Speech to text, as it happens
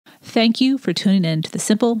Thank you for tuning in to the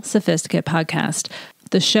Simple Sophisticate podcast,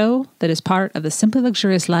 the show that is part of the Simply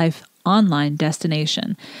Luxurious Life online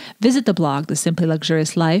destination. Visit the blog,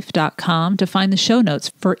 thesimplyluxuriouslife.com, to find the show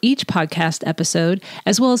notes for each podcast episode,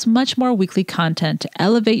 as well as much more weekly content to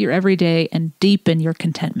elevate your everyday and deepen your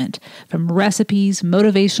contentment. From recipes,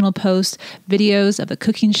 motivational posts, videos of the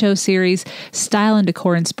cooking show series, style and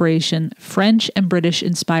decor inspiration, French and British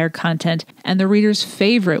inspired content, and the reader's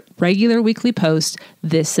favorite regular weekly post,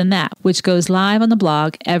 This and That, which goes live on the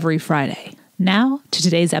blog every Friday. Now to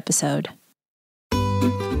today's episode.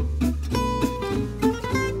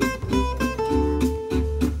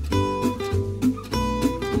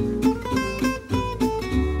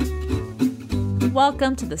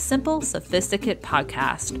 Welcome to the Simple Sophisticate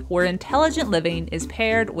podcast, where intelligent living is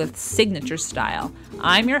paired with signature style.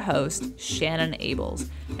 I'm your host, Shannon Ables.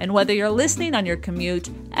 And whether you're listening on your commute,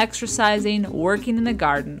 exercising, working in the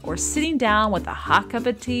garden, or sitting down with a hot cup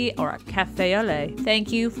of tea or a café au lait,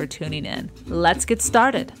 thank you for tuning in. Let's get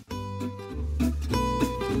started.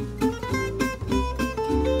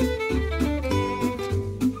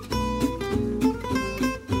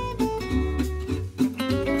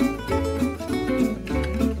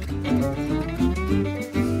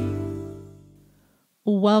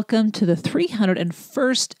 Welcome to the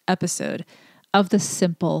 301st episode of the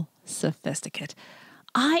Simple Sophisticate.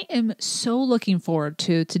 I am so looking forward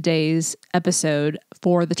to today's episode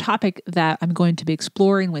for the topic that I'm going to be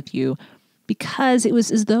exploring with you, because it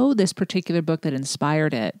was as though this particular book that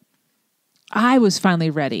inspired it, I was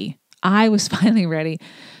finally ready. I was finally ready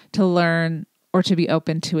to learn or to be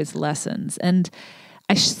open to its lessons. And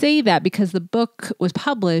I say that because the book was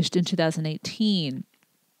published in 2018.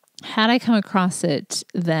 Had I come across it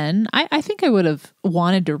then, I think I would have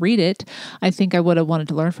wanted to read it. I think I would have wanted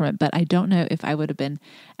to learn from it, but I don't know if I would have been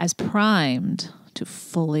as primed to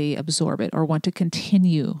fully absorb it or want to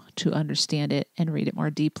continue to understand it and read it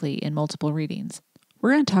more deeply in multiple readings.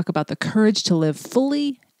 We're going to talk about the courage to live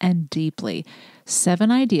fully and deeply.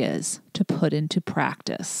 7 ideas to put into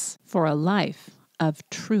practice for a life of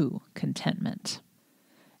true contentment.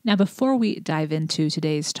 Now, before we dive into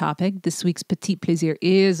today's topic, this week's Petit Plaisir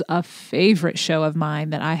is a favorite show of mine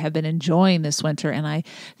that I have been enjoying this winter, and I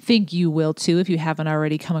think you will too if you haven't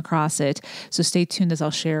already come across it. So stay tuned as I'll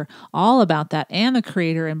share all about that and the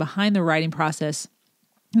creator and behind the writing process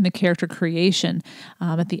and the character creation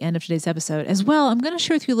at the end of today's episode. As well, I'm going to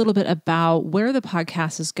share with you a little bit about where the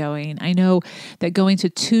podcast is going. I know that going to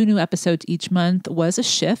 2 new episodes each month was a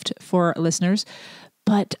shift for listeners,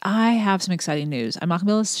 but I have some exciting news. I'm not going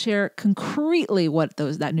to be able to share concretely what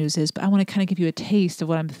that news is, but I want to kind of give you a taste of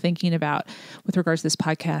what I'm thinking about with regards to this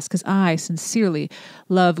podcast, because I sincerely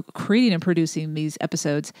love creating and producing these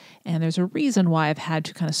episodes, and there's a reason why I've had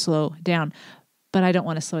to kind of slow down, but I don't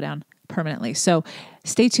want to slow down permanently. So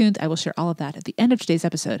stay tuned. I will share all of that at the end of today's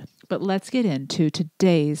episode, but let's get into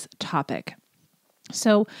today's topic.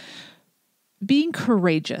 So being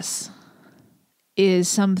courageous is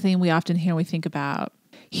something we often hear when we think about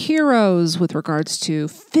heroes with regards to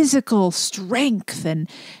physical strength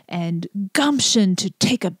and gumption to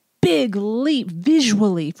take a big leap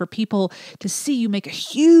visually for people to see you make a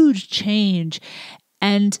huge change.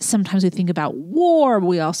 And sometimes we think about war, but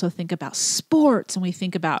we also think about sports, and we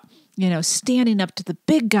think about, standing up to the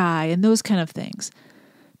big guy and those kind of things.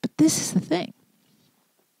 But this is the thing.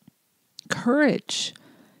 Courage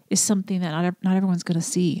is something that not everyone's going to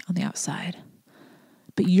see on the outside,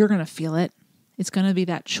 but you're going to feel it. It's going to be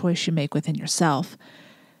that choice you make within yourself.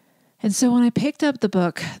 And so when I picked up the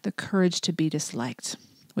book, The Courage to be Disliked,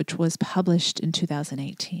 which was published in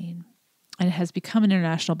 2018, and it has become an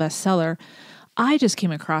international bestseller, I just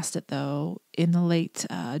came across it, though, in the late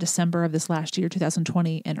December of this last year,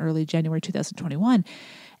 2020, and early January 2021.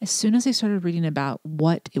 As soon as I started reading about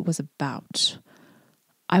what it was about,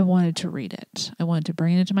 I wanted to read it. I wanted to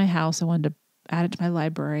bring it into my house. I wanted to add it to my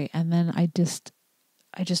library. And then I just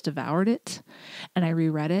devoured it, and I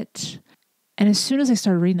reread it. And as soon as I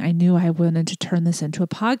started reading, I knew I wanted to turn this into a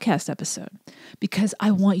podcast episode, because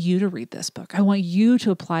I want you to read this book. I want you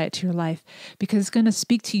to apply it to your life, because it's going to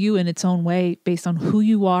speak to you in its own way based on who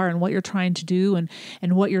you are and what you're trying to do and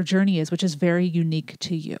what your journey is, which is very unique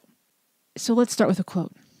to you. So let's start with a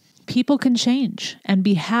quote. People can change and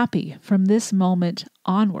be happy from this moment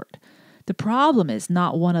onward. The problem is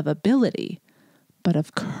not one of ability, but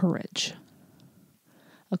of courage.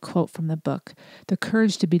 A quote from the book, The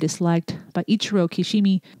Courage to be Disliked by Ichiro,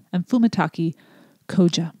 Kishimi, and Fumitake,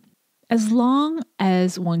 Koga. As long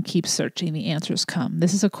as one keeps searching, the answers come.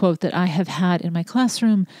 This is a quote that I have had in my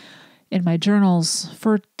classroom, in my journals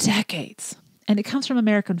for decades. And it comes from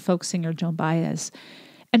American folk singer Joan Baez.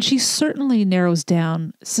 And she certainly narrows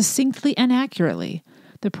down succinctly and accurately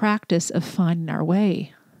the practice of finding our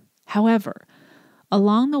way. However,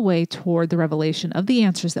 along the way toward the revelation of the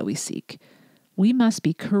answers that we seek, we must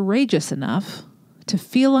be courageous enough to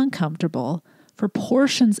feel uncomfortable for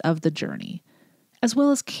portions of the journey, as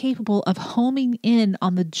well as capable of homing in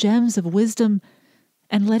on the gems of wisdom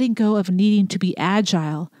and letting go of needing to be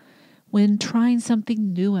agile when trying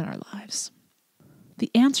something new in our lives.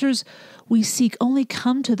 The answers we seek only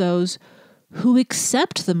come to those who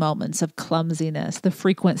accept the moments of clumsiness, the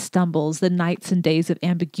frequent stumbles, the nights and days of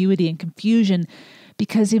ambiguity and confusion,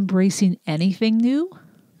 because embracing anything new,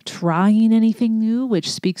 trying anything new,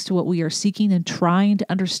 which speaks to what we are seeking and trying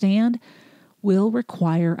to understand, will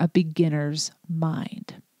require a beginner's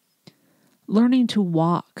mind. Learning to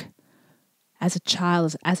walk as a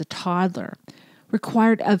child, as a toddler,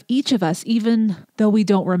 required of each of us, even though we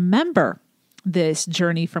don't remember this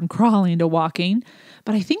journey from crawling to walking.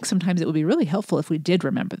 But I think sometimes it would be really helpful if we did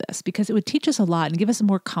remember this, because it would teach us a lot and give us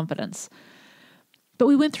more confidence. But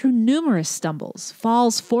we went through numerous stumbles,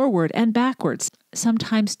 falls forward and backwards,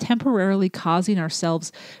 sometimes temporarily causing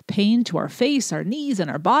ourselves pain to our face, our knees,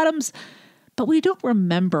 and our bottoms. But we don't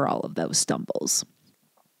remember all of those stumbles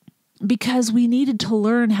because we needed to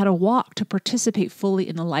learn how to walk to participate fully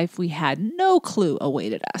in the life we had no clue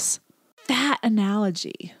awaited us. That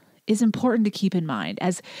analogy is important to keep in mind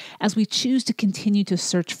as we choose to continue to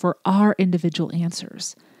search for our individual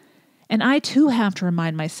answers. And I too have to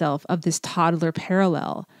remind myself of this toddler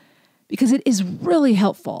parallel because it is really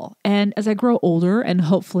helpful. And as I grow older, and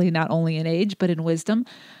hopefully not only in age, but in wisdom,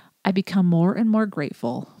 I become more and more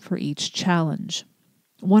grateful for each challenge.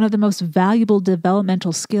 One of the most valuable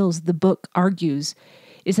developmental skills the book argues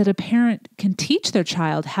is that a parent can teach their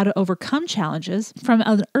child how to overcome challenges from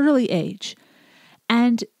an early age.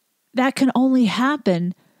 And that can only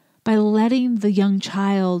happen by letting the young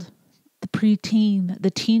child, the preteen,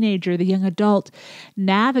 the teenager, the young adult,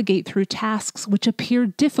 navigate through tasks which appear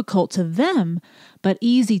difficult to them, but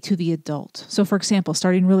easy to the adult. So for example,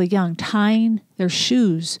 starting really young, tying their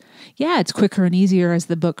shoes. Yeah, it's quicker and easier, as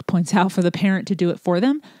the book points out, for the parent to do it for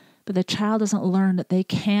them, but the child doesn't learn that they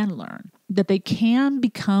can learn, that they can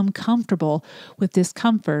become comfortable with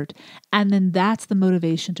discomfort. And then that's the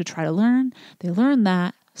motivation to try to learn. They learn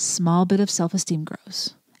that, small bit of self-esteem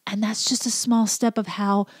grows. And that's just a small step of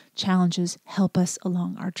how challenges help us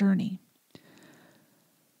along our journey.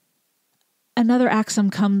 Another axiom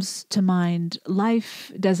comes to mind: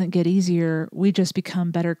 life doesn't get easier. We just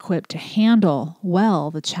become better equipped to handle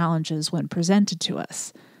well the challenges when presented to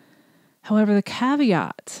us. However, the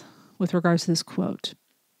caveat with regards to this quote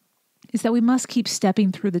is that we must keep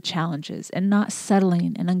stepping through the challenges and not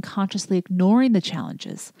settling and unconsciously ignoring the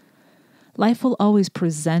challenges. Life will always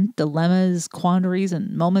present dilemmas, quandaries,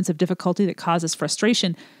 and moments of difficulty that cause us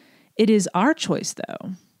frustration. It is our choice,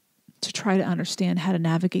 though, to try to understand how to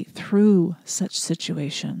navigate through such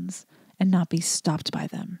situations and not be stopped by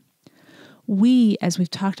them. We, as we've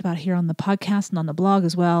talked about here on the podcast and on the blog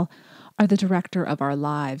as well, are the director of our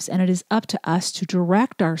lives, and it is up to us to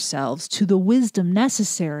direct ourselves to the wisdom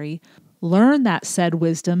necessary, learn that said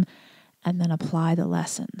wisdom, and then apply the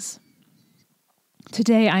lessons.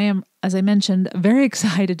 Today, I am, as I mentioned, very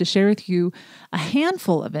excited to share with you a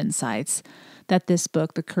handful of insights that this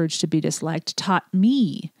book, The Courage to Be Disliked, taught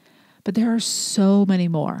me. But there are so many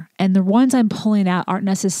more. And the ones I'm pulling out aren't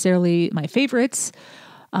necessarily my favorites.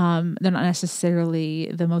 They're not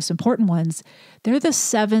necessarily the most important ones. They're the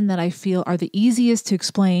 7 that I feel are the easiest to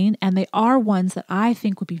explain, and they are ones that I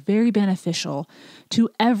think would be very beneficial to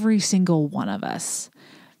every single one of us.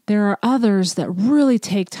 There are others that really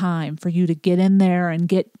take time for you to get in there and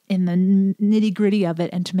get in the nitty gritty of it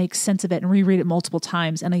and to make sense of it and reread it multiple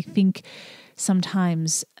times. And I think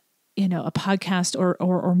sometimes, a podcast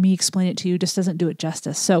or me explain it to you just doesn't do it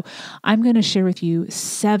justice. So I'm going to share with you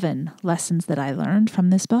 7 lessons that I learned from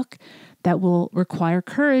this book that will require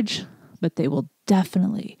courage, but they will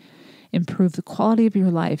definitely improve the quality of your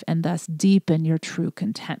life and thus deepen your true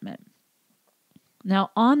contentment.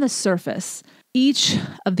 Now, on the surface, each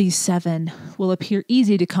of these 7 will appear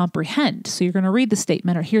easy to comprehend. So you're going to read the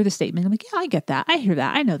statement or hear the statement. I'm like, yeah, I get that. I hear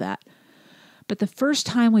that. I know that. But the first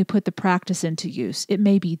time we put the practice into use, it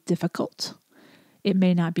may be difficult. It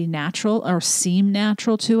may not be natural or seem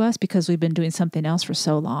natural to us because we've been doing something else for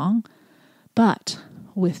so long. But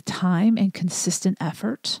with time and consistent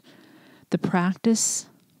effort, the practice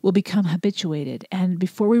will become habituated. And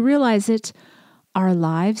before we realize it, our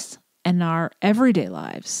lives and our everyday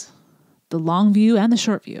lives, the long view and the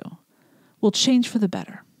short view, will change for the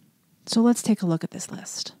better. So let's take a look at this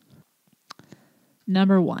list.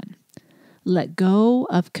 Number 1, Let go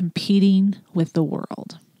of competing with the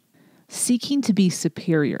world. Seeking to be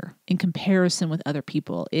superior in comparison with other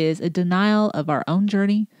people is a denial of our own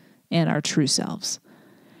journey and our true selves.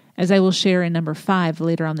 As I will share in number 5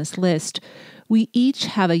 later on this list, we each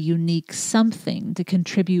have a unique something to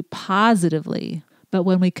contribute positively, but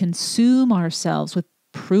when we consume ourselves with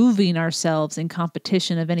proving ourselves in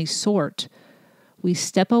competition of any sort, we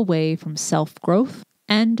step away from self-growth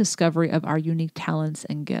and discovery of our unique talents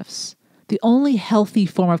and gifts. The only healthy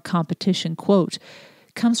form of competition, quote,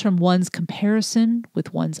 comes from one's comparison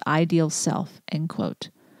with one's ideal self, end quote.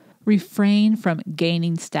 Refrain from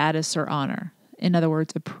gaining status or honor, in other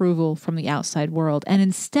words, approval from the outside world, and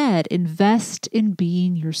instead invest in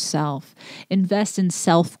being yourself. Invest in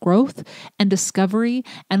self-growth and discovery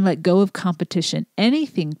and let go of competition.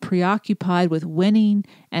 Anything preoccupied with winning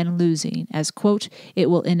and losing, as, quote, it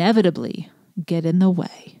will inevitably get in the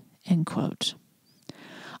way, end quote.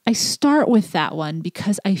 I start with that one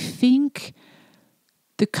because I think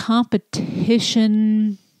the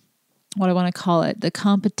competition, what I want to call it, the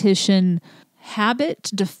competition habit,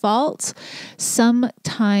 default,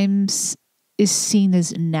 sometimes is seen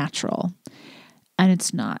as natural, and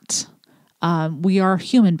it's not. We are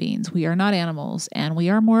human beings. We are not animals, and we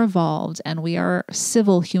are more evolved, and we are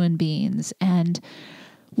civil human beings. And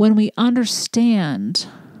when we understand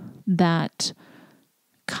that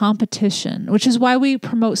competition, which is why we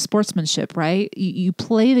promote sportsmanship, right? You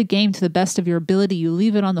play the game to the best of your ability. You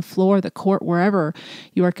leave it on the floor, the court, wherever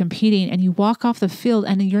you are competing, and you walk off the field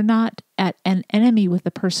and you're not at an enemy with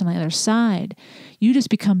the person on the other side. You just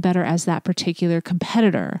become better as that particular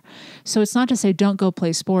competitor. So it's not to say don't go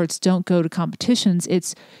play sports, don't go to competitions.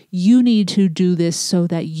 It's you need to do this so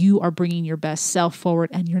that you are bringing your best self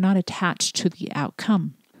forward and you're not attached to the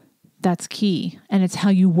outcome. That's key. And it's how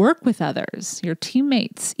you work with others, your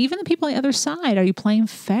teammates, even the people on the other side. Are you playing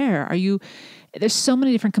fair? There's so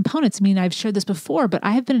many different components. I mean, I've shared this before, but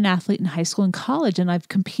I have been an athlete in high school and college, and I've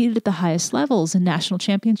competed at the highest levels in national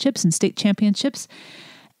championships and state championships.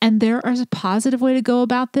 And there is a positive way to go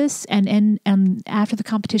about this. And after the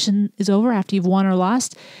competition is over, after you've won or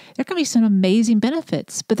lost, there can be some amazing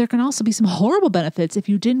benefits, but there can also be some horrible benefits if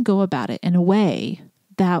you didn't go about it in a way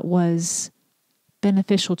that was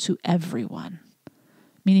beneficial to everyone,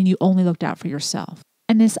 meaning you only looked out for yourself.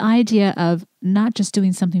 And this idea of not just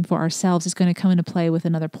doing something for ourselves is going to come into play with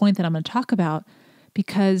another point that I'm going to talk about,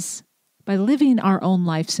 because by living our own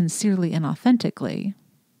life sincerely and authentically,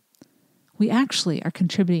 we actually are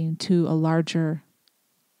contributing to a larger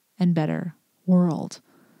and better world.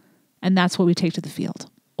 And that's what we take to the field,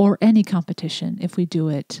 or any competition, if we do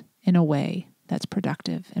it in a way that's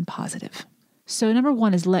productive and positive. So number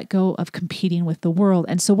 1 is let go of competing with the world.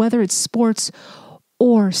 And so whether it's sports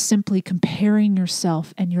or simply comparing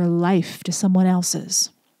yourself and your life to someone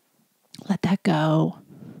else's, let that go.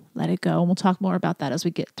 Let it go. And we'll talk more about that as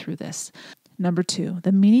we get through this. Number 2,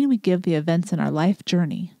 the meaning we give the events in our life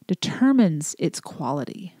journey determines its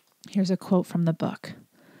quality. Here's a quote from the book.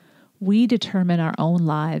 We determine our own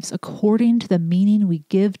lives according to the meaning we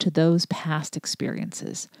give to those past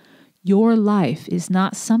experiences. Your life is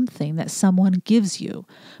not something that someone gives you,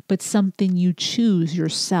 but something you choose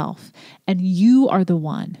yourself, and you are the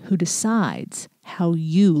one who decides how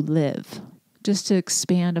you live. Just to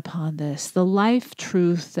expand upon this, the life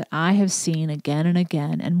truth that I have seen again and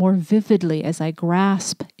again, and more vividly as I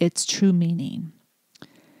grasp its true meaning,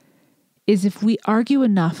 is if we argue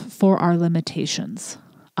enough for our limitations,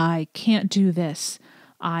 I can't do this,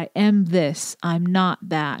 I am this, I'm not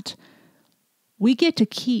that, we get to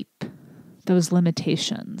keep those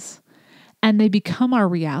limitations, and they become our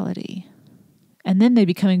reality. And then they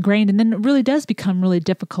become ingrained, and then it really does become really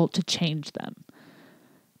difficult to change them.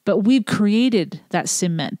 But we've created that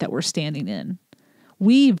cement that we're standing in.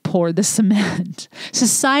 We've poured the cement.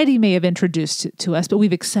 Society may have introduced it to us, but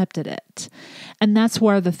we've accepted it. And that's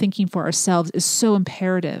where the thinking for ourselves is so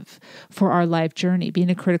imperative for our life journey, being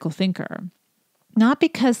a critical thinker. Not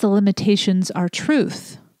because the limitations are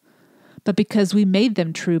truth, but because we made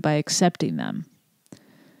them true by accepting them.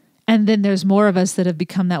 And then there's more of us that have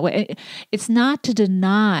become that way. It's not to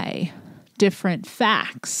deny different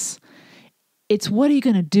facts. It's what are you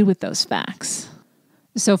going to do with those facts?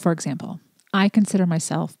 So, for example, I consider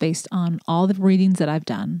myself, based on all the readings that I've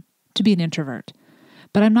done, to be an introvert.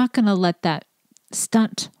 But I'm not going to let that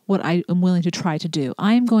stunt what I am willing to try to do.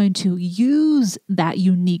 I am going to use that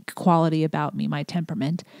unique quality about me, my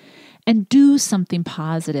temperament, and do something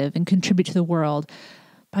positive and contribute to the world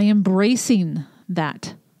by embracing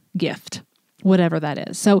that gift. whatever that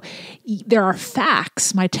is. So there are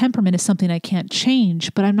facts. My temperament is something I can't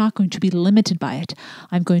change, but I'm not going to be limited by it.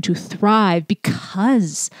 I'm going to thrive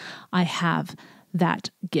because I have that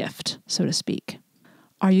gift, so to speak.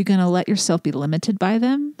 Are you going to let yourself be limited by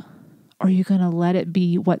them? Or are you going to let it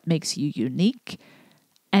be what makes you unique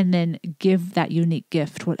and then give that unique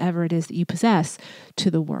gift, whatever it is that you possess,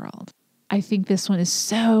 to the world? I think this one is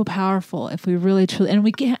so powerful if we really truly,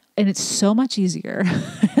 and it's so much easier,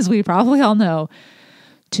 as we probably all know,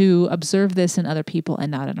 to observe this in other people and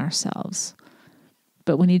not in ourselves.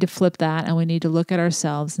 But we need to flip that and we need to look at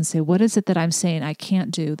ourselves and say, what is it that I'm saying I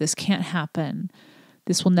can't do? This can't happen.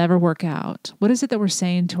 This will never work out. What is it that we're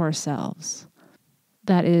saying to ourselves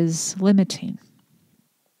that is limiting?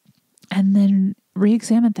 And then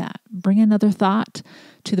re-examine that. Bring another thought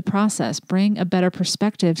to the process. Bring a better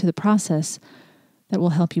perspective to the process that will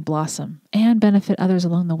help you blossom and benefit others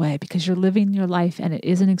along the way, because you're living your life and it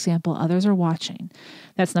is an example. Others are watching.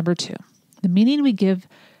 That's number 2. The meaning we give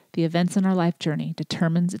the events in our life journey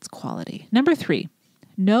determines its quality. Number 3,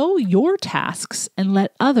 know your tasks and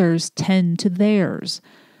let others tend to theirs.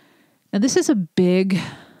 Now, this is a big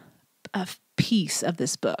piece of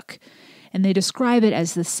this book. And they describe it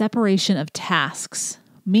as the separation of tasks,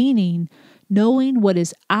 meaning knowing what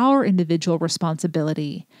is our individual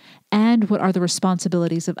responsibility and what are the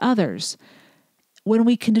responsibilities of others. When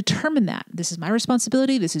we can determine that, this is my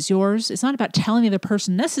responsibility, this is yours, it's not about telling the other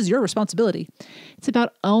person, this is your responsibility. It's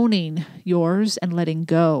about owning yours and letting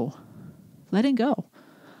go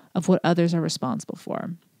of what others are responsible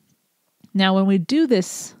for. Now, when we do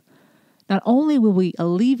this, not only will we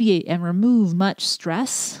alleviate and remove much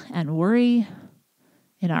stress and worry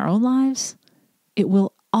in our own lives, it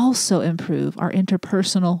will also improve our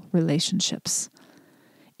interpersonal relationships.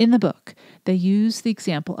 In the book, they use the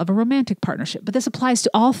example of a romantic partnership, but this applies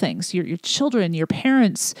to all things, your children, your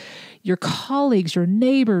parents, your colleagues, your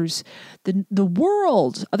neighbors, the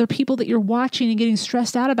world, other people that you're watching and getting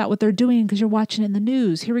stressed out about what they're doing because you're watching it in the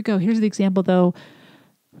news. Here we go. Here's the example, though,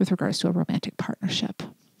 with regards to a romantic partnership.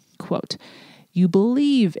 Quote, you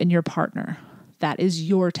believe in your partner. That is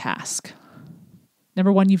your task.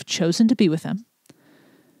 Number 1, you've chosen to be with them.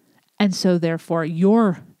 And so therefore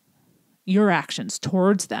your actions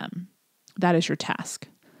towards them, that is your task.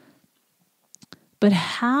 But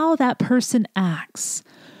how that person acts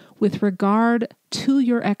with regard to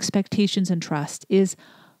your expectations and trust is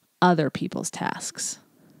other people's tasks.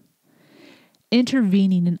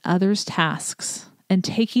 Intervening in others' tasks and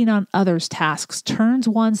taking on others' tasks turns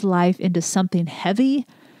one's life into something heavy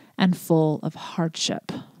and full of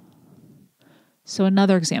hardship. So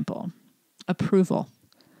another example, approval.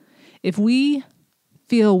 If we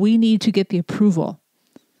feel we need to get the approval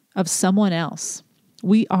of someone else,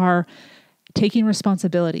 we are taking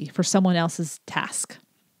responsibility for someone else's task.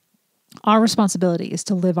 Our responsibility is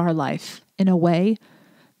to live our life in a way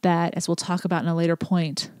that, as we'll talk about in a later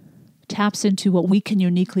point, taps into what we can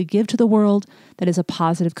uniquely give to the world that is a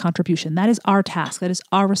positive contribution. That is our task. That is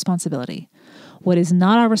our responsibility. What is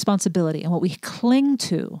not our responsibility and what we cling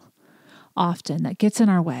to often that gets in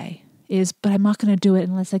our way is, but I'm not going to do it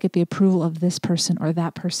unless I get the approval of this person or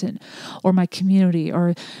that person or my community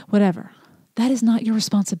or whatever. That is not your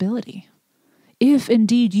responsibility. If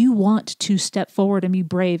indeed you want to step forward and be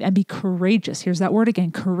brave and be courageous, here's that word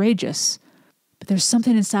again, courageous. But there's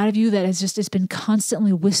something inside of you that it's been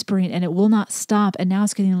constantly whispering and it will not stop. And now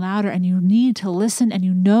it's getting louder and you need to listen and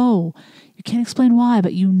you can't explain why,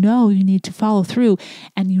 but you need to follow through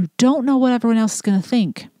and you don't know what everyone else is going to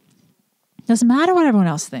think. It doesn't matter what everyone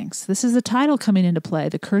else thinks. This is the title coming into play,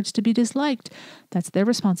 the courage to be disliked. That's their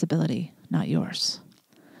responsibility, not yours.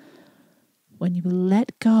 When you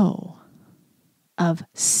let go of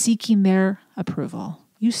seeking their approval,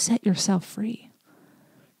 you set yourself free.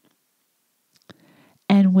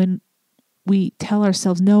 And when we tell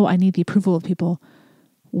ourselves, no, I need the approval of people,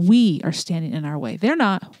 we are standing in our way. They're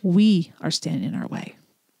not. We are standing in our way.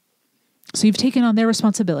 So you've taken on their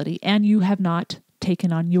responsibility and you have not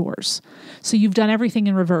taken on yours. So you've done everything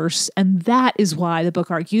in reverse. And that is why the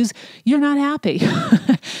book argues you're not happy.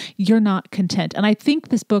 You're not content. And I think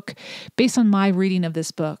this book, based on my reading of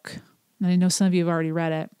this book, and I know some of you have already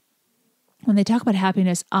read it, when they talk about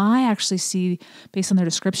happiness, I actually see, based on their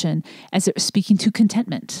description, as it speaking to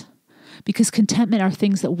contentment. Because contentment are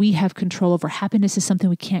things that we have control over. Happiness is something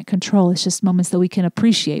we can't control. It's just moments that we can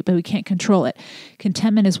appreciate, but we can't control it.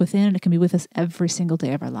 Contentment is within, and it can be with us every single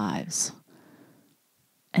day of our lives.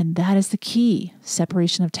 And that is the key,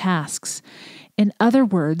 separation of tasks. In other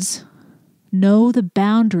words, know the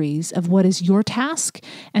boundaries of what is your task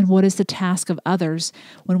and what is the task of others.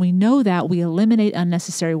 When we know that, we eliminate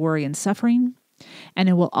unnecessary worry and suffering, And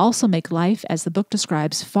it will also make life, as the book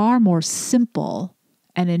describes, far more simple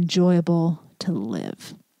and enjoyable to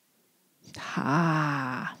live.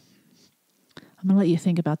 I'm going to let you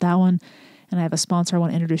think about that one. And I have a sponsor I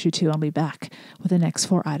want to introduce you to. I'll be back with the next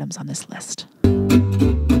 4 items on this list.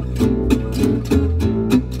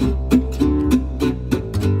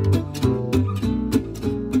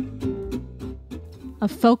 A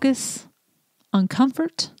focus on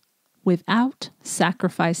comfort without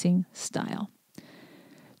sacrificing style.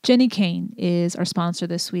 Jenni Kayne is our sponsor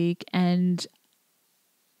this week, and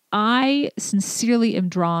I sincerely am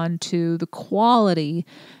drawn to the quality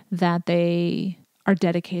that they are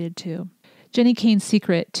dedicated to. Jenni Kayne's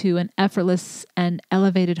secret to an effortless and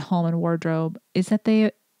elevated home and wardrobe is that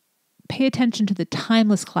they pay attention to the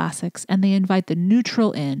timeless classics and they invite the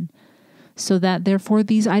neutral in, so that therefore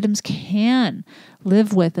these items can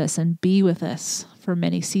live with us and be with us for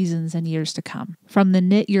many seasons and years to come. From the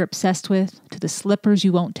knit you're obsessed with to the slippers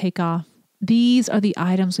you won't take off, these are the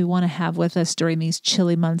items we want to have with us during these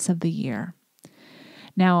chilly months of the year.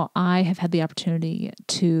 Now, I have had the opportunity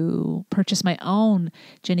to purchase my own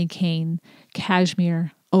Jenni Kayne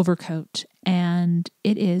cashmere overcoat, and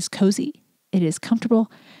it is cozy, it is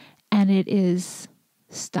comfortable, and it is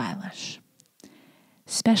stylish,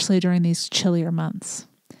 especially during these chillier months.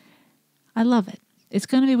 I love it. It's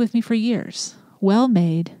going to be with me for years. Well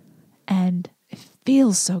made, and it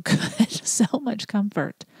feels so good. So much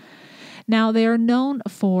comfort. Now, they are known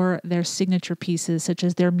for their signature pieces, such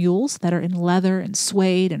as their mules that are in leather and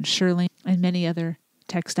suede and shearling and many other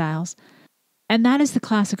textiles. And that is the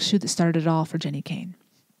classic shoe that started it all for Jenni Kayne.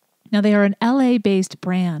 Now, they are an LA-based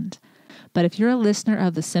brand, but if you're a listener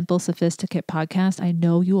of the Simple Sophisticate podcast, I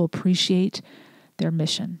know you will appreciate their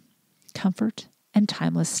mission: comfort and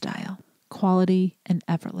timeless style, quality and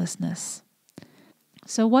effortlessness.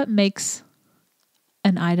 So what makes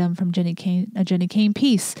an item from Jenni Kayne a Jenni Kayne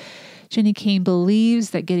piece? Jenni Kayne believes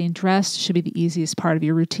that getting dressed should be the easiest part of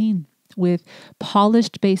your routine. With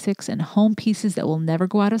polished basics and home pieces that will never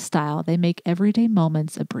go out of style, they make everyday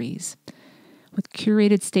moments a breeze. With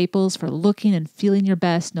curated staples for looking and feeling your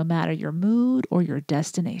best, no matter your mood or your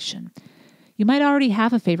destination. You might already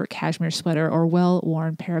have a favorite cashmere sweater or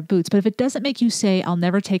well-worn pair of boots, but if it doesn't make you say, "I'll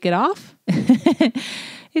never take it off,"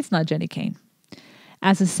 it's not Jenni Kayne.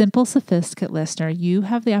 As a Simple Sophisticate listener, you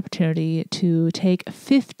have the opportunity to take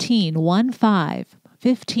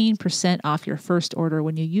 15% off your first order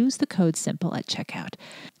when you use the code SIMPLE at checkout.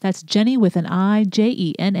 That's Jenni with an I,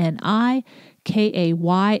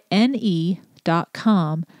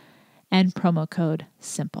 JenniKayne.com and promo code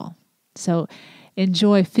SIMPLE. So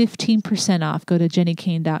enjoy 15% off. Go to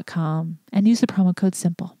JenniKayne.com and use the promo code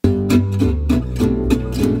SIMPLE.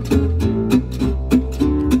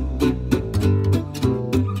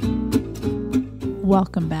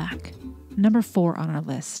 Welcome back. Number 4 on our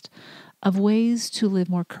list of ways to live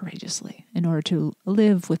more courageously in order to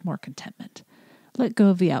live with more contentment. Let go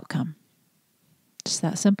of the outcome. Just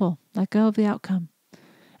that simple. Let go of the outcome.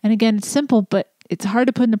 And again, it's simple, but it's hard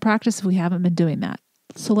to put into practice if we haven't been doing that.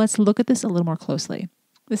 So let's look at this a little more closely.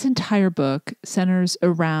 This entire book centers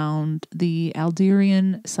around the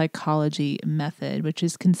Adlerian psychology method, which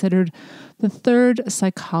is considered the third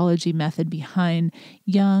psychology method behind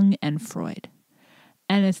Jung and Freud.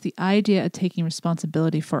 And it's the idea of taking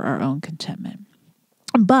responsibility for our own contentment,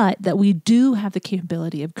 but that we do have the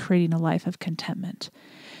capability of creating a life of contentment.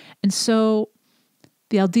 And so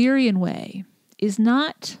the Adlerian way is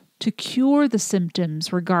not to cure the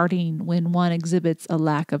symptoms regarding when one exhibits a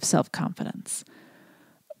lack of self-confidence,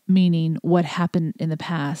 meaning what happened in the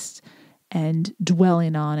past and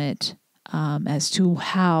dwelling on it as to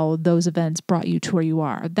how those events brought you to where you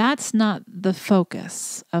are. That's not the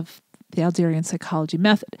focus of the Adlerian psychology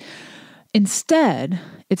method. Instead,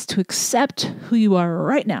 it's to accept who you are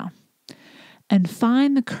right now and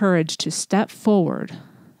find the courage to step forward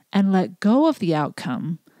and let go of the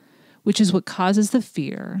outcome, which is what causes the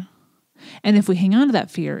fear. And if we hang on to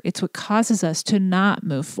that fear, it's what causes us to not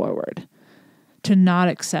move forward, to not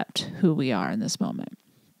accept who we are in this moment.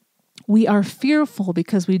 We are fearful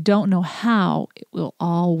because we don't know how it will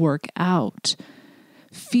all work out.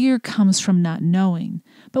 Fear comes from not knowing,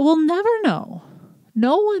 but we'll never know.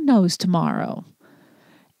 No one knows tomorrow.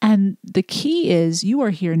 And the key is you are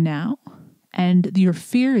here now, and your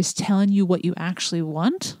fear is telling you what you actually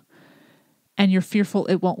want, and you're fearful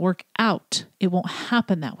it won't work out. It won't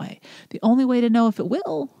happen that way. The only way to know if it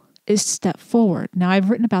will is to step forward. Now, I've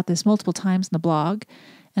written about this multiple times in the blog,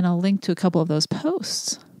 and I'll link to a couple of those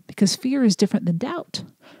posts, because fear is different than doubt.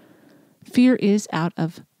 Fear is out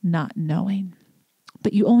of not knowing.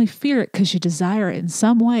 But you only fear it because you desire it in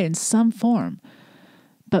some way, in some form.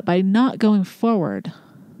 But by not going forward,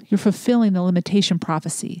 you're fulfilling the limitation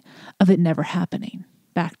prophecy of it never happening.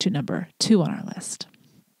 Back to number 2 on our list.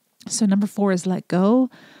 So number 4 is let go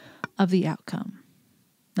of the outcome.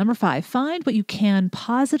 Number 5, find what you can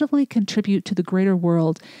positively contribute to the greater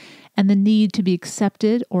world, and the need to be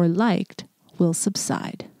accepted or liked will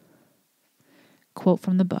subside. Quote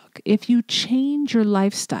from the book, if you change your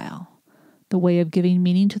lifestyle, the way of giving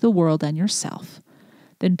meaning to the world and yourself,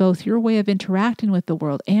 then both your way of interacting with the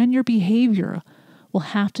world and your behavior will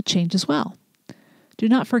have to change as well. Do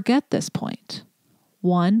not forget this point.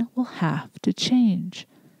 One will have to change.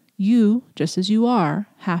 You, just as you are,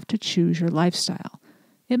 have to choose your lifestyle.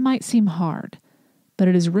 It might seem hard, but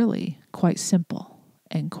it is really quite simple.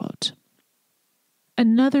 End quote.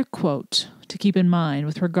 Another quote to keep in mind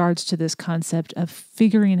with regards to this concept of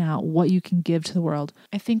figuring out what you can give to the world.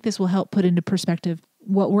 I think this will help put into perspective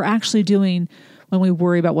what we're actually doing when we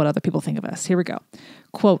worry about what other people think of us. Here we go.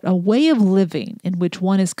 Quote, a way of living in which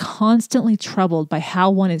one is constantly troubled by how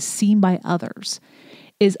one is seen by others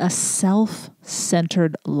is a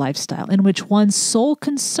self-centered lifestyle in which one's sole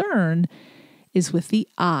concern is with the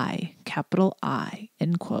I, capital I,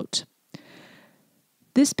 end quote.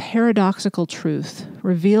 This paradoxical truth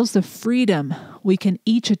reveals the freedom we can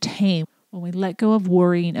each attain when we let go of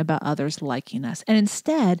worrying about others liking us and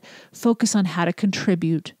instead focus on how to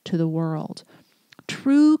contribute to the world.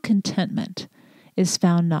 True contentment is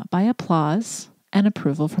found not by applause and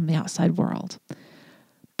approval from the outside world,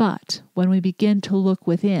 but when we begin to look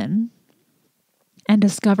within and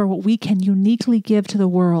discover what we can uniquely give to the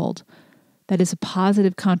world that is a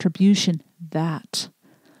positive contribution, that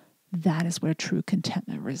is where true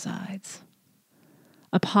contentment resides.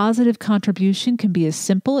 A positive contribution can be as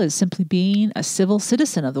simple as simply being a civil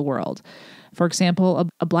citizen of the world. For example,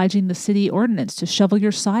 obliging the city ordinance to shovel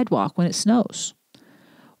your sidewalk when it snows,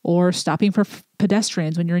 or stopping for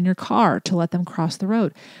pedestrians when you're in your car to let them cross the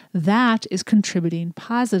road. That is contributing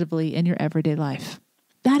positively in your everyday life.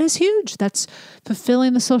 That is huge. That's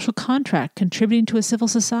fulfilling the social contract, contributing to a civil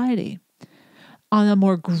society. On a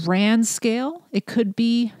more grand scale, it could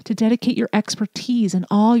be to dedicate your expertise and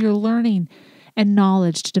all your learning and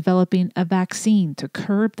knowledge to developing a vaccine to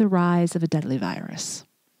curb the rise of a deadly virus.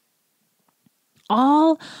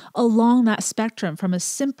 All along that spectrum, from as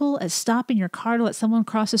simple as stopping your car to let someone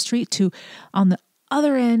cross the street to, on the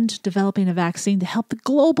other end, developing a vaccine to help the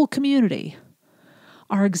global community,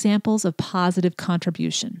 are examples of positive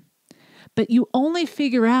contribution. But you only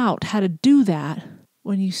figure out how to do that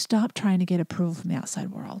when you stop trying to get approval from the outside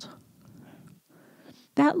world.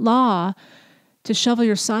 That law to shovel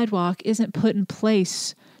your sidewalk isn't put in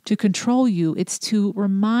place to control you. It's to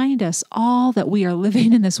remind us all that we are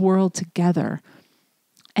living in this world together.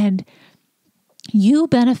 And you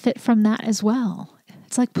benefit from that as well.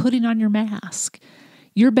 It's like putting on your mask.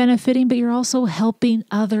 You're benefiting, but you're also helping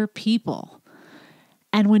other people.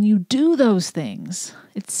 And when you do those things,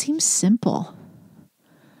 it seems simple,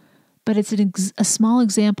 but it's a small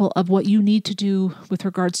example of what you need to do with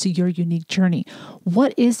regards to your unique journey.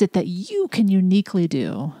 What is it that you can uniquely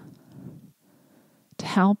do to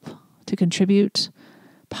help, to contribute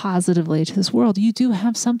positively to this world? You do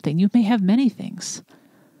have something. You may have many things.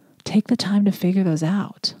 Take the time to figure those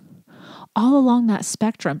out. All along that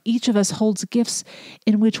spectrum, each of us holds gifts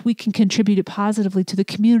in which we can contribute positively to the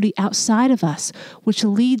community outside of us, which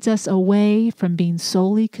leads us away from being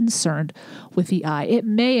solely concerned with the I. It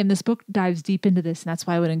may, and this book dives deep into this, and that's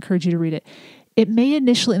why I would encourage you to read it. It may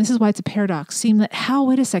initially, and this is why it's a paradox, seem that,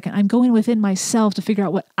 wait a second, I'm going within myself to figure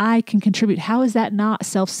out what I can contribute. How is that not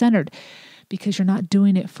self-centered? Because you're not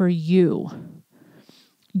doing it for you.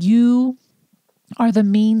 You are the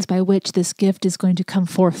means by which this gift is going to come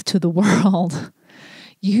forth to the world.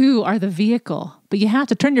 You are the vehicle, but you have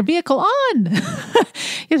to turn your vehicle on. You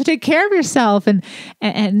have to take care of yourself and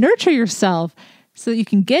nurture yourself so that you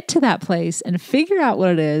can get to that place and figure out what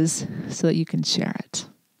it is so that you can share it.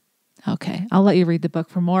 Okay, I'll let you read the book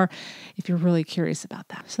for more if you're really curious about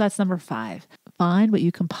that. So that's number 5. Find what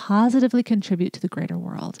you can positively contribute to the greater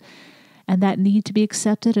world, and that need to be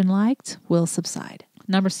accepted and liked will subside.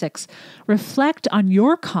 Number 6, reflect on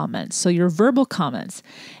your comments, so your verbal comments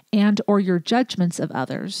and or your judgments of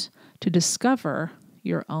others to discover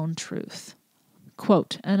your own truth.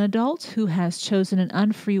 Quote, an adult who has chosen an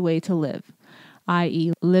unfree way to live,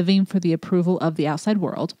 i.e. living for the approval of the outside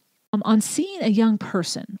world, on seeing a young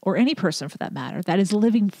person, or any person for that matter, that is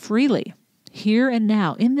living freely, here and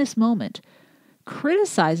now, in this moment,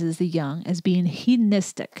 criticizes the young as being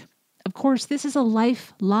hedonistic. Of course, this is a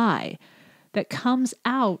life lie that comes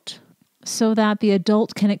out so that the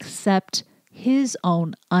adult can accept his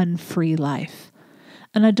own unfree life.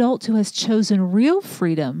 An adult who has chosen real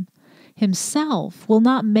freedom himself will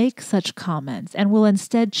not make such comments and will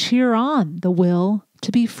instead cheer on the will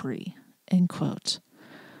to be free. End quote.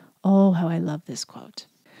 Oh, how I love this quote.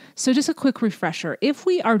 So just a quick refresher. If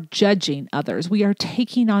we are judging others, we are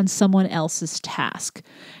taking on someone else's task,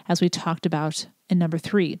 as we talked about in number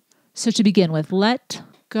 3. So to begin with, let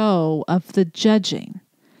go of the judging.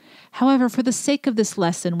 However, for the sake of this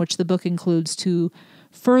lesson, which the book includes to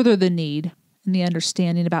further the need and the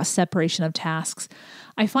understanding about separation of tasks,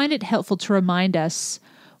 I find it helpful to remind us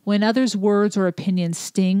when others' words or opinions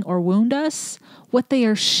sting or wound us, what they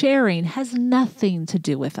are sharing has nothing to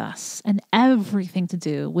do with us and everything to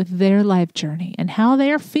do with their life journey and how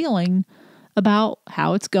they are feeling about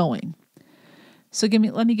how it's going. So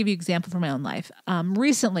let me give you an example from my own life.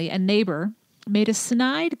 Recently, a neighbor made a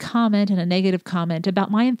snide comment and a negative comment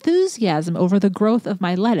about my enthusiasm over the growth of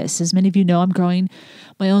my lettuce. As many of you know, I'm growing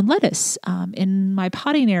my own lettuce in my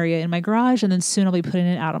potting area in my garage, and then soon I'll be putting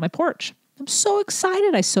it out on my porch. I'm so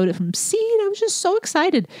excited. I sowed it from seed. I was just so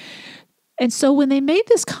excited. And so when they made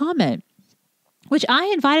this comment, which I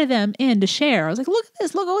invited them in to share, I was like, look at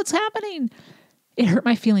this, look at what's happening. It hurt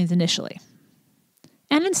my feelings initially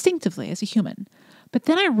and instinctively as a human. But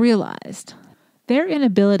then I realized their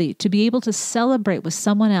inability to be able to celebrate with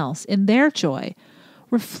someone else in their joy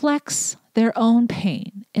reflects their own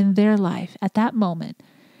pain in their life at that moment,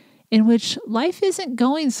 in which life isn't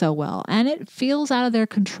going so well and it feels out of their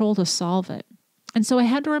control to solve it. And so I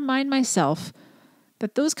had to remind myself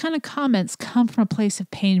that those kind of comments come from a place of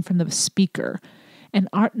pain from the speaker and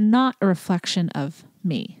are not a reflection of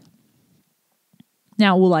me.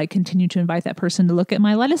 Now, will I continue to invite that person to look at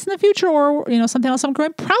my lettuce in the future or, something else I'm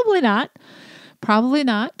growing? Probably not. Probably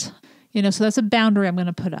not. So that's a boundary I'm going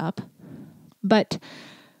to put up. But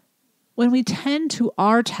when we tend to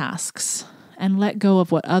our tasks and let go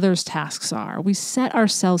of what others' tasks are, we set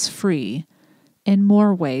ourselves free in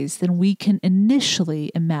more ways than we can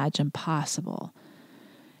initially imagine possible.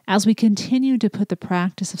 As we continue to put the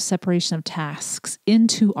practice of separation of tasks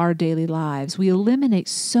into our daily lives, we eliminate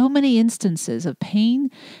so many instances of pain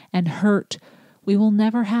and hurt we will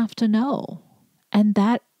never have to know. And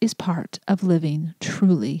that is part of living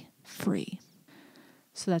truly free.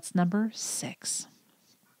 So that's number 6.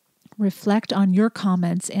 Reflect on your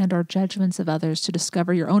comments and or judgments of others to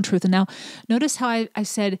discover your own truth. And now notice how I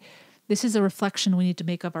said this is a reflection we need to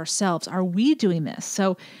make of ourselves. Are we doing this?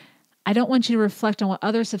 So I don't want you to reflect on what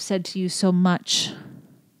others have said to you so much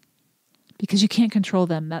because you can't control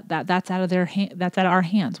them. That's out of their that's out of our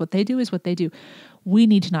hands. What they do is what they do. We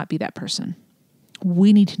need to not be that person.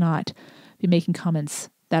 We need to not be making comments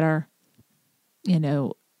that are,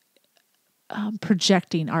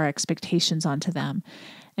 projecting our expectations onto them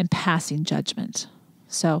and passing judgment.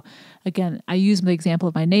 So again, I use the example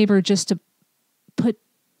of my neighbor just to put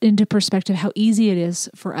into perspective how easy it is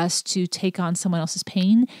for us to take on someone else's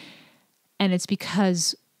pain. And it's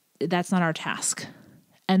because that's not our task.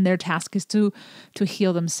 And their task is to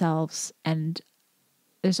heal themselves. And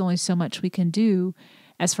there's only so much we can do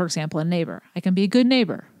as, for example, a neighbor. I can be a good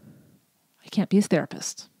neighbor. I can't be a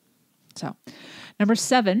therapist. So number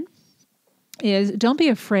 7 is don't be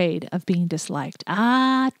afraid of being disliked.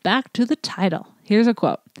 Back to the title. Here's a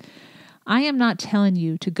quote. I am not telling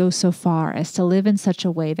you to go so far as to live in such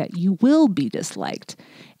a way that you will be disliked.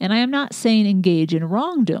 And I am not saying engage in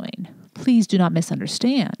wrongdoing. Please do not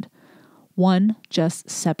misunderstand. One just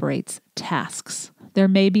separates tasks. There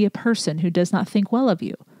may be a person who does not think well of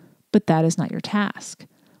you, but that is not your task.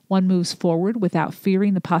 One moves forward without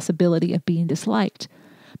fearing the possibility of being disliked.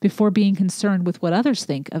 Before being concerned with what others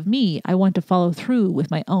think of me, I want to follow through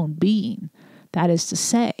with my own being. That is to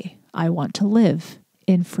say, I want to live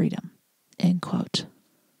in freedom. End quote.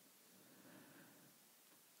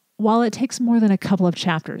 While it takes more than a couple of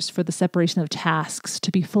chapters for the separation of tasks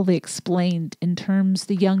to be fully explained in terms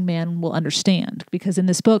the young man will understand, because in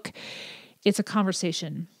this book, it's a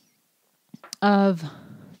conversation of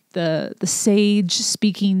the sage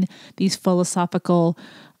speaking these philosophical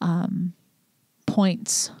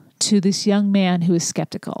points to this young man who is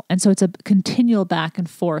skeptical. And so it's a continual back and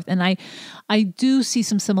forth. And I do see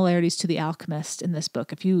some similarities to The Alchemist in this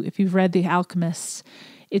book. If you've read The Alchemist,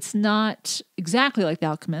 it's not exactly like The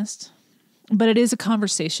Alchemist, but it is a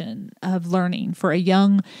conversation of learning for a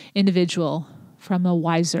young individual from a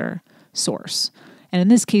wiser source. And in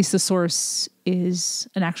this case, the source is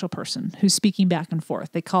an actual person who's speaking back and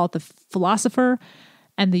forth. They call it the philosopher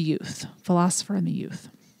and the youth. Philosopher and the youth.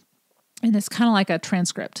 And it's kind of like a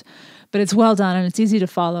transcript, but it's well done and it's easy to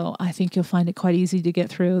follow. I think you'll find it quite easy to get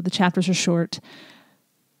through. The chapters are short.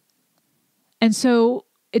 And so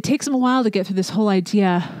it takes him a while to get through this whole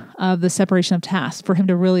idea of the separation of tasks for him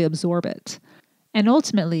to really absorb it. And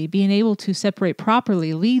ultimately, being able to separate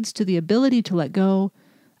properly leads to the ability to let go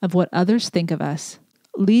of what others think of us,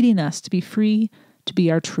 leading us to be free to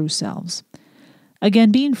be our true selves.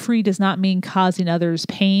 Again, being free does not mean causing others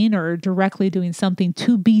pain or directly doing something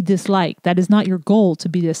to be disliked. That is not your goal, to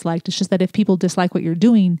be disliked. It's just that if people dislike what you're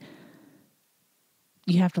doing,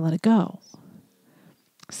 you have to let it go.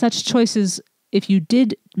 Such choices, if you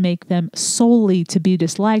did make them solely to be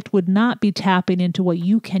disliked, would not be tapping into what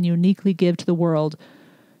you can uniquely give to the world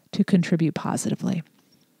to contribute positively.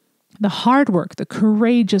 The hard work, the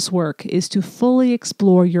courageous work, is to fully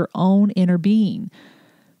explore your own inner being.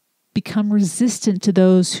 Become resistant to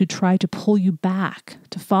those who try to pull you back,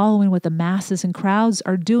 to following what the masses and crowds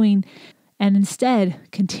are doing, and instead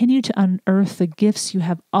continue to unearth the gifts you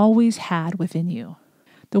have always had within you.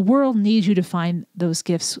 The world needs you to find those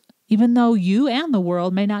gifts, even though you and the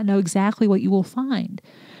world may not know exactly what you will find.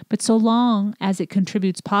 But so long as it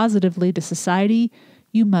contributes positively to society,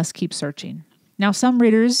 you must keep searching. Now, some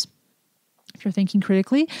readers, if you're thinking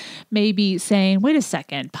critically, may be saying, wait a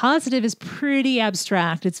second, positive is pretty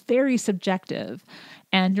abstract. It's very subjective.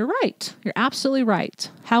 And you're right. You're absolutely right.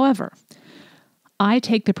 However, I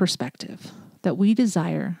take the perspective that we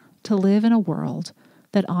desire to live in a world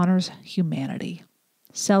that honors humanity,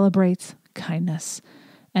 celebrates kindness,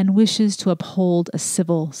 and wishes to uphold a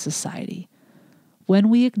civil society. When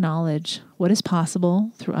we acknowledge what is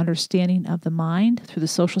possible through understanding of the mind, through the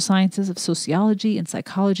social sciences of sociology and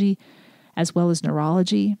psychology, as well as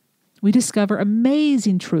neurology, we discover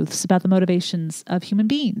amazing truths about the motivations of human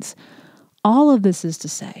beings. All of this is to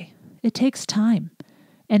say, it takes time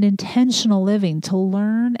and intentional living to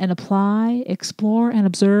learn and apply, explore and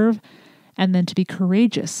observe, and then to be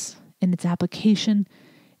courageous in its application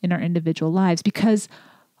in our individual lives, because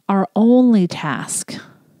our only task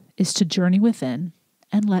is to journey within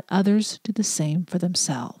and let others do the same for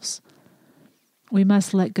themselves. We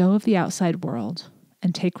must let go of the outside world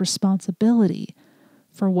and take responsibility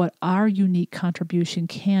for what our unique contribution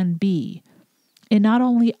can be in not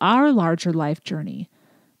only our larger life journey,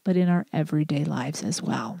 but in our everyday lives as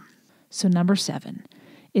well. So 7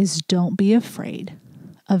 is don't be afraid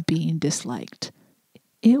of being disliked.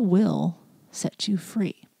 It will set you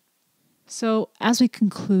free. So as we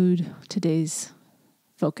conclude today's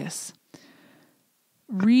focus,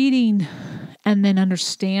 reading and then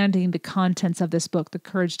understanding the contents of this book, The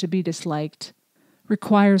Courage to be Disliked,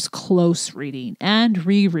 requires close reading and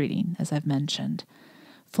rereading, as I've mentioned.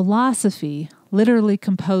 Philosophy, literally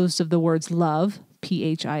composed of the words love,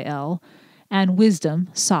 P-H-I-L, and wisdom,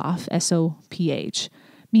 Soph, S-O-P-H,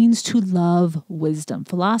 means to love wisdom.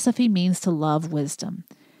 Philosophy means to love wisdom.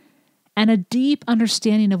 And a deep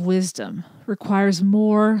understanding of wisdom requires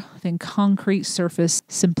more than concrete surface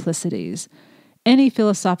simplicities. Any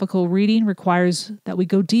philosophical reading requires that we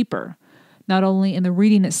go deeper, not only in the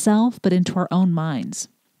reading itself, but into our own minds.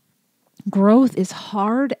 Growth is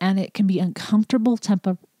hard and it can be uncomfortable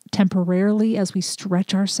temporarily as we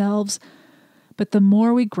stretch ourselves. But the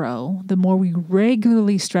more we grow, the more we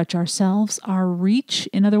regularly stretch ourselves, our reach,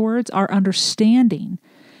 in other words, our understanding,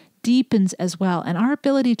 deepens as well. And our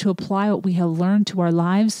ability to apply what we have learned to our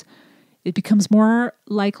lives, it becomes more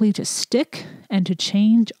likely to stick and to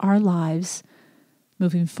change our lives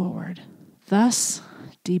moving forward, thus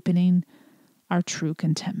deepening our true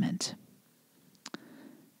contentment.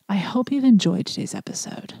 I hope you've enjoyed today's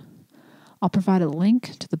episode. I'll provide a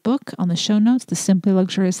link to the book on the show notes,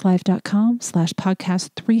 thesimplyluxuriouslife.com/podcast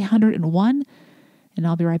 301, and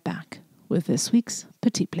I'll be right back with this week's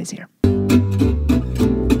Petit Plaisir.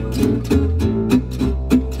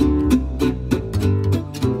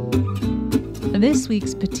 This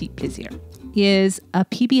week's Petit Plaisir is a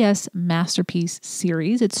PBS Masterpiece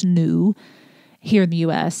series. It's new here in the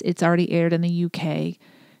U.S. It's already aired in the U.K.,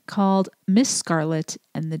 called Miss Scarlet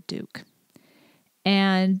and the Duke.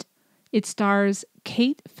 And it stars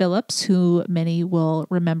Kate Phillips, who many will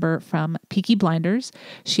remember from Peaky Blinders.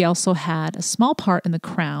 She also had a small part in The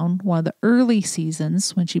Crown, one of the early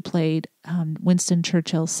seasons when she played Winston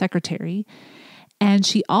Churchill's secretary. And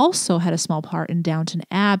she also had a small part in Downton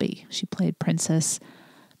Abbey. She played Princess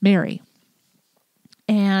Mary.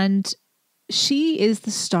 And she is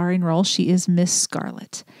the starring role. She is Miss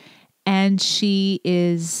Scarlet. And she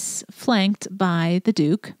is flanked by the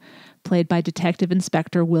Duke, played by Detective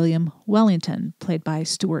Inspector William Wellington, played by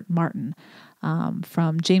Stuart Martin,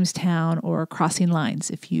 from Jamestown or Crossing Lines,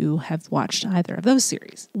 if you have watched either of those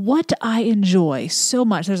series. What I enjoy so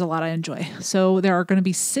much, there's a lot I enjoy. So there are going to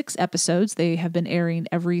be 6 episodes. They have been airing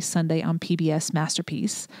every Sunday on PBS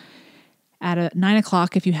Masterpiece. at 9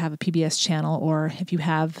 o'clock if you have a PBS channel, or if you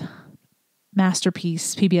have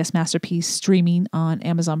PBS Masterpiece streaming on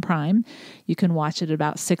Amazon Prime, you can watch it at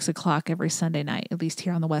about 6 o'clock every Sunday night, at least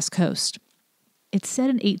here on the West Coast. It's set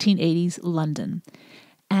in 1880s London,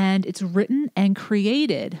 and it's written and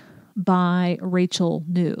created by Rachel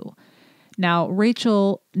New. Now,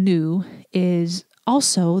 Rachel New is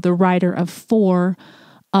also the writer of 4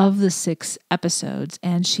 of the 6 episodes,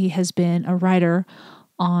 and she has been a writer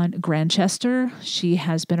on Grantchester. She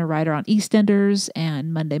has been a writer on EastEnders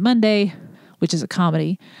and Monday Monday, which is a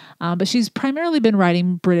comedy, but she's primarily been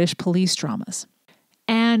writing British police dramas.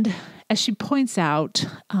 And as she points out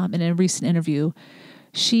in a recent interview,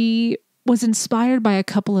 she was inspired by a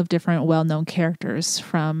couple of different well-known characters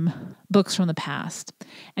from books from the past.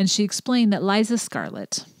 And she explained that Liza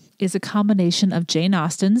Scarlett is a combination of Jane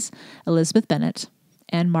Austen's Elizabeth Bennet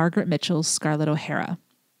and Margaret Mitchell's Scarlett O'Hara.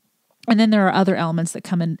 And then there are other elements that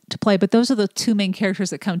come into play, but those are the 2 main characters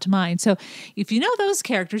that come to mind. So if you know those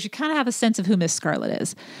characters, you kind of have a sense of who Miss Scarlett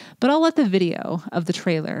is. But I'll let the video of the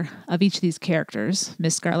trailer of each of these characters,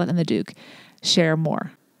 Miss Scarlett and the Duke, share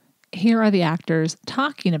more. Here are the actors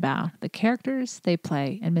talking about the characters they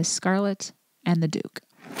play in Miss Scarlett and the Duke.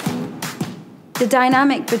 The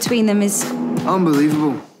dynamic between them is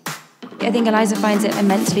unbelievable. I think Eliza finds it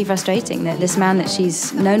immensely frustrating that this man that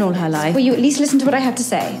she's known all her life, will you at least listen to what I have to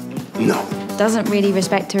say? No. Doesn't really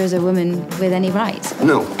respect her as a woman with any rights.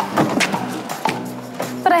 No.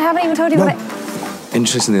 But I haven't even told you what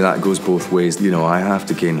Interestingly, that goes both ways. You know, I have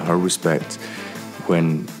to gain her respect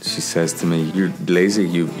when she says to me, you're lazy,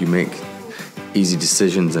 you make easy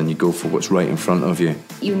decisions and you go for what's right in front of you.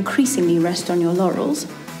 You increasingly rest on your laurels.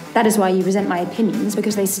 That is why you resent my opinions,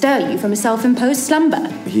 because they stir you from a self-imposed slumber.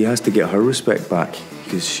 He has to get her respect back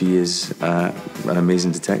because she is an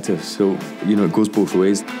amazing detective. So, you know, it goes both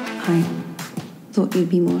ways. I thought you'd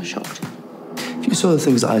be more shocked. If you saw the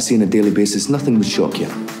things that I see on a daily basis, nothing would shock you.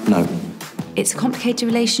 No. It's a complicated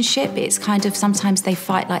relationship. It's kind of, sometimes they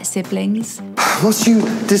fight like siblings. Must you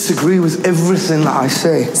disagree with everything that I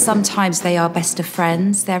say? Sometimes they are best of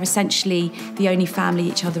friends. They're essentially the only family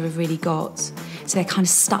each other have really got. So they're kind of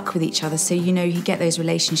stuck with each other. So, you know, you get those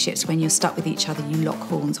relationships when you're stuck with each other, you lock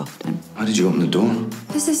horns often. How did you open the door?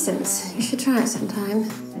 Persistence. You should try it sometime.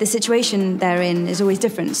 the situation they're in is always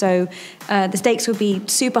different. So the stakes will be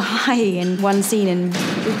super high in one scene and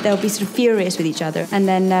they'll be sort of furious with each other, and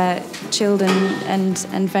then chilled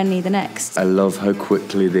and friendly the next. I love how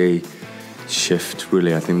quickly they shift,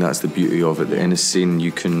 really. I think that's the beauty of it. In a scene,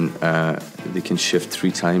 you can they can shift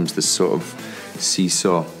 3 times the sort of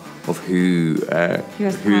seesaw of who's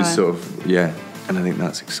sort of, yeah, and I think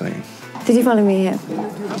that's exciting. Did you follow me here?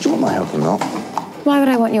 Do you want my help or not? Why would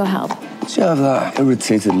I want your help? Do you have that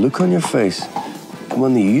irritated look on your face?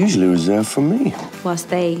 One that you usually reserve for me. Whilst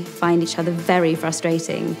they find each other very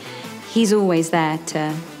frustrating, he's always there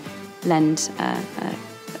to lend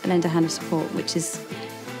a hand of support, which is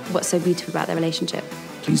what's so beautiful about their relationship.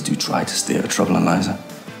 Please do try to stay out of trouble, Eliza.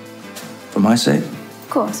 For my sake. Of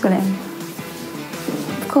course, William.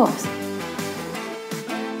 Of course.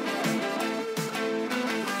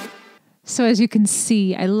 So as you can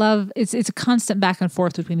see, I love, it's a constant back and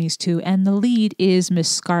forth between these two, and the lead is Miss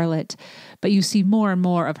Scarlett, but you see more and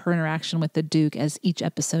more of her interaction with the Duke as each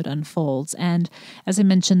episode unfolds. And as I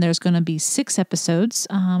mentioned, there's going to be 6 episodes.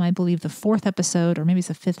 I believe the 4th episode, or maybe it's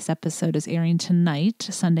the 5th episode, is airing tonight,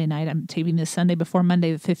 Sunday night. I'm taping this Sunday before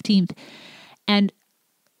Monday the 15th. And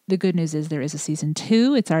the good news is there is a season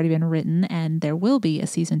 2. It's already been written, and there will be a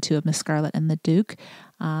season 2 of Miss Scarlett and the Duke.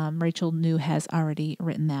 Rachel New has already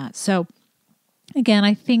written that. So again,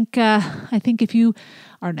 I think if you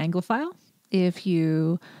are an Anglophile, if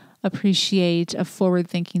you appreciate a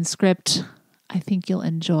forward-thinking script, I think you'll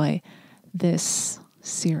enjoy this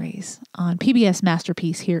series on PBS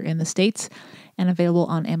Masterpiece here in the States and available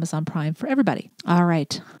on Amazon Prime for everybody. All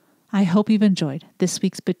right. I hope you've enjoyed this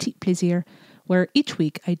week's Petit Plaisir, where each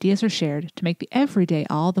week ideas are shared to make the everyday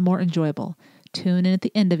all the more enjoyable. Tune in at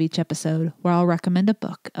the end of each episode where I'll recommend a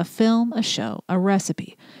book, a film, a show, a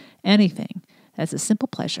recipe, anything as a simple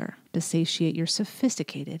pleasure to satiate your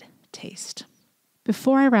sophisticated taste.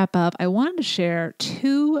 Before I wrap up, I wanted to share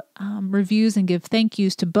 2 reviews and give thank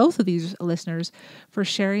yous to both of these listeners for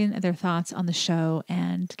sharing their thoughts on the show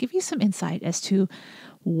and give you some insight as to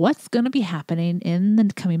what's going to be happening in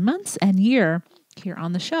the coming months and year here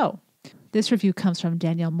on the show. This review comes from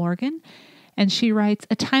Danielle Morgan, And she writes,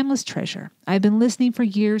 a timeless treasure. I've been listening for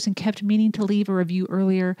years and kept meaning to leave a review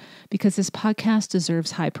earlier because this podcast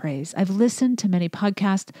deserves high praise. I've listened to many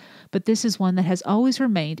podcasts, but this is one that has always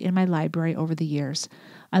remained in my library over the years.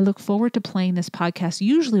 I look forward to playing this podcast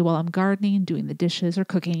usually while I'm gardening, doing the dishes, or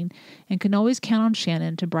cooking, and can always count on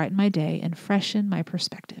Shannon to brighten my day and freshen my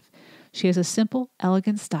perspective. She has a simple,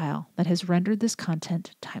 elegant style that has rendered this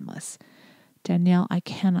content timeless. Danielle, I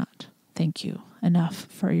cannot thank you enough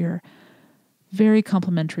for your very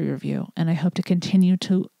complimentary review, and I hope to continue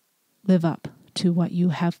to live up to what you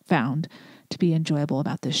have found to be enjoyable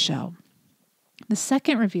about this show. The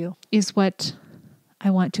second review is what I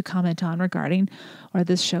want to comment on regarding where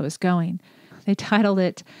this show is going. They titled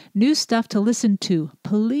it, New Stuff to Listen to,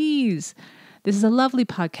 Please. This is a lovely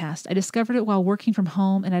podcast. I discovered it while working from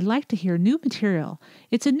home, and I'd like to hear new material.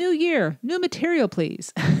 It's a new year. New material,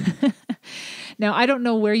 please. Now, I don't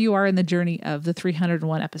know where you are in the journey of the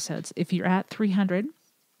 301 episodes. If you're at 300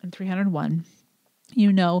 and 301,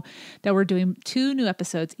 you know that we're doing 2 new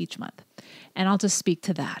episodes each month. And I'll just speak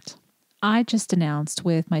to that. I just announced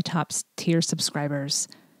with my top tier subscribers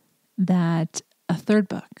that a 3rd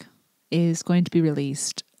book is going to be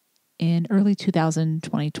released in early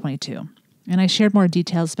 2022. And I shared more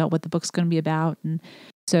details about what the book's going to be about. And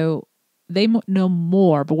so they know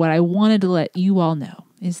more. But what I wanted to let you all know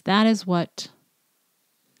is that is what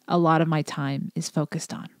a lot of my time is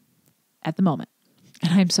focused on at the moment.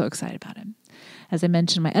 And I'm so excited about it. As I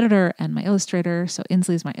mentioned, my editor and my illustrator, so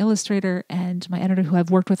Inslee is my illustrator, and my editor who I've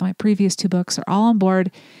worked with on my previous 2 books are all on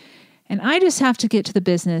board. And I just have to get to the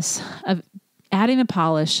business of adding a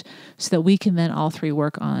polish so that we can then all 3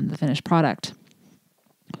 work on the finished product.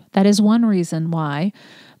 That is one reason why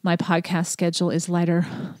my podcast schedule is lighter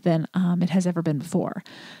than it has ever been before.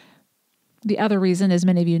 The other reason, as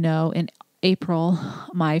many of you know, in April,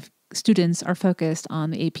 my students are focused on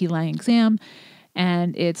the AP Lang exam,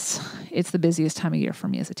 and it's the busiest time of year for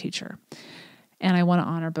me as a teacher. And I want to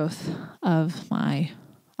honor both of my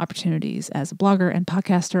opportunities as a blogger and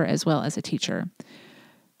podcaster as well as a teacher.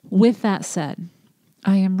 With that said,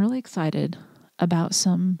 I am really excited about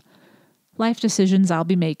some life decisions I'll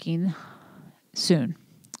be making soon.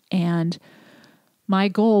 And my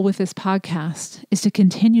goal with this podcast is to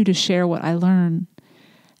continue to share what I learn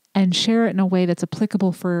and share it in a way that's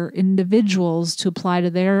applicable for individuals to apply to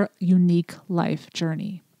their unique life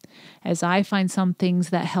journey. As I find some things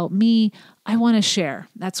that help me, I want to share.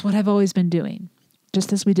 That's what I've always been doing,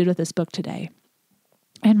 just as we did with this book today.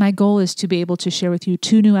 And my goal is to be able to share with you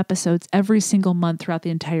 2 new episodes every single month throughout the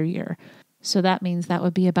entire year. So that means that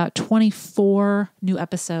would be about 24 new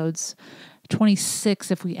episodes,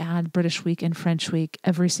 26 if we add British Week and French Week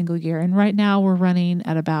every single year. And right now we're running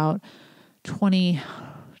at about between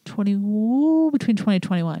 20 and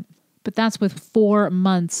 21. But that's with 4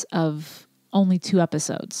 months of only 2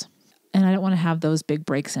 episodes. And I don't want to have those big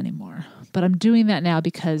breaks anymore. But I'm doing that now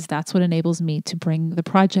because that's what enables me to bring the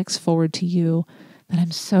projects forward to you that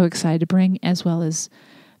I'm so excited to bring, as well as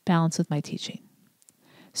balance with my teaching.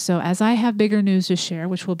 So as I have bigger news to share,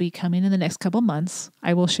 which will be coming in the next couple months,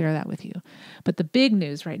 I will share that with you. But the big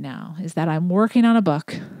news right now is that I'm working on a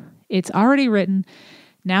book. It's already written.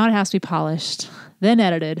 Now it has to be polished, then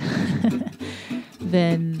edited,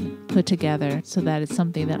 then put together so that it's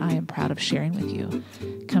something that I am proud of sharing with you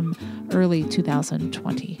come early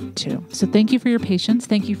 2022. So thank you for your patience.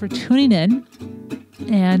 Thank you for tuning in.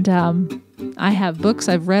 And I have books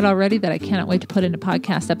I've read already that I cannot wait to put into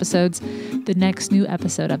podcast episodes. The next new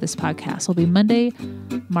episode of this podcast will be Monday,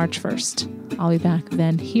 March 1st. I'll be back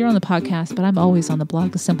then here on the podcast, but I'm always on the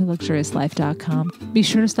blog, thesimplyluxuriouslife.com. Be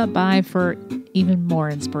sure to stop by for even more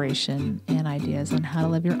inspiration and ideas on how to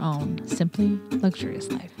live your own simply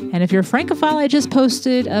luxurious life. And if you're a Francophile, I just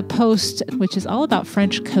posted a post which is all about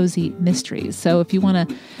French cozy mysteries. So if you want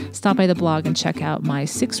to stop by the blog and check out my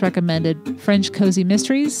 6 recommended French cozy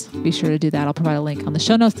mysteries, be sure to do that. I'll provide a link on the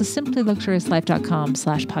show notes to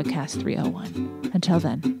simplyluxuriouslife.com/podcast 301. Until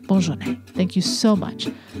then, bonne journée. Thank you so much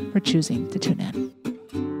for choosing to tune in.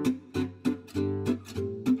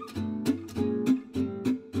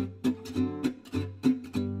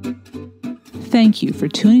 Thank you for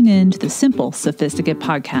tuning in to the Simple Sophisticate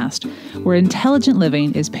podcast, where intelligent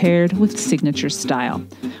living is paired with signature style.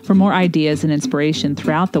 For more ideas and inspiration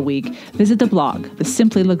throughout the week, visit the blog,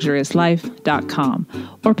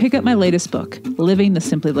 thesimplyluxuriouslife.com, or pick up my latest book, Living the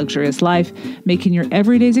Simply Luxurious Life, Making Your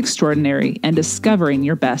Everydays Extraordinary and Discovering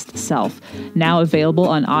Your Best Self, now available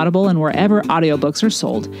on Audible and wherever audiobooks are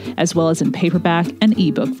sold, as well as in paperback and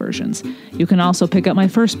ebook versions. You can also pick up my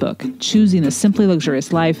first book, Choosing the Simply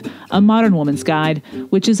Luxurious Life, A Modern Woman's Guide,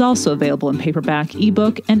 which is also available in paperback,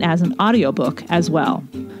 ebook, and as an audiobook as well.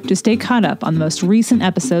 To stay caught up on the most recent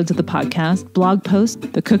episodes of the podcast, blog posts,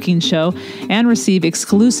 the cooking show, and receive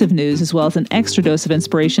exclusive news as well as an extra dose of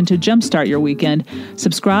inspiration to jumpstart your weekend,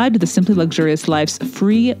 subscribe to the Simply Luxurious Life's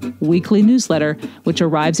free weekly newsletter, which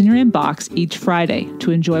arrives in your inbox each Friday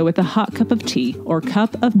to enjoy with a hot cup of tea or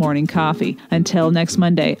cup of morning coffee. Until next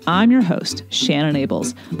Monday, I'm your host, Shannon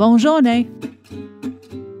Ables. Bonne journée!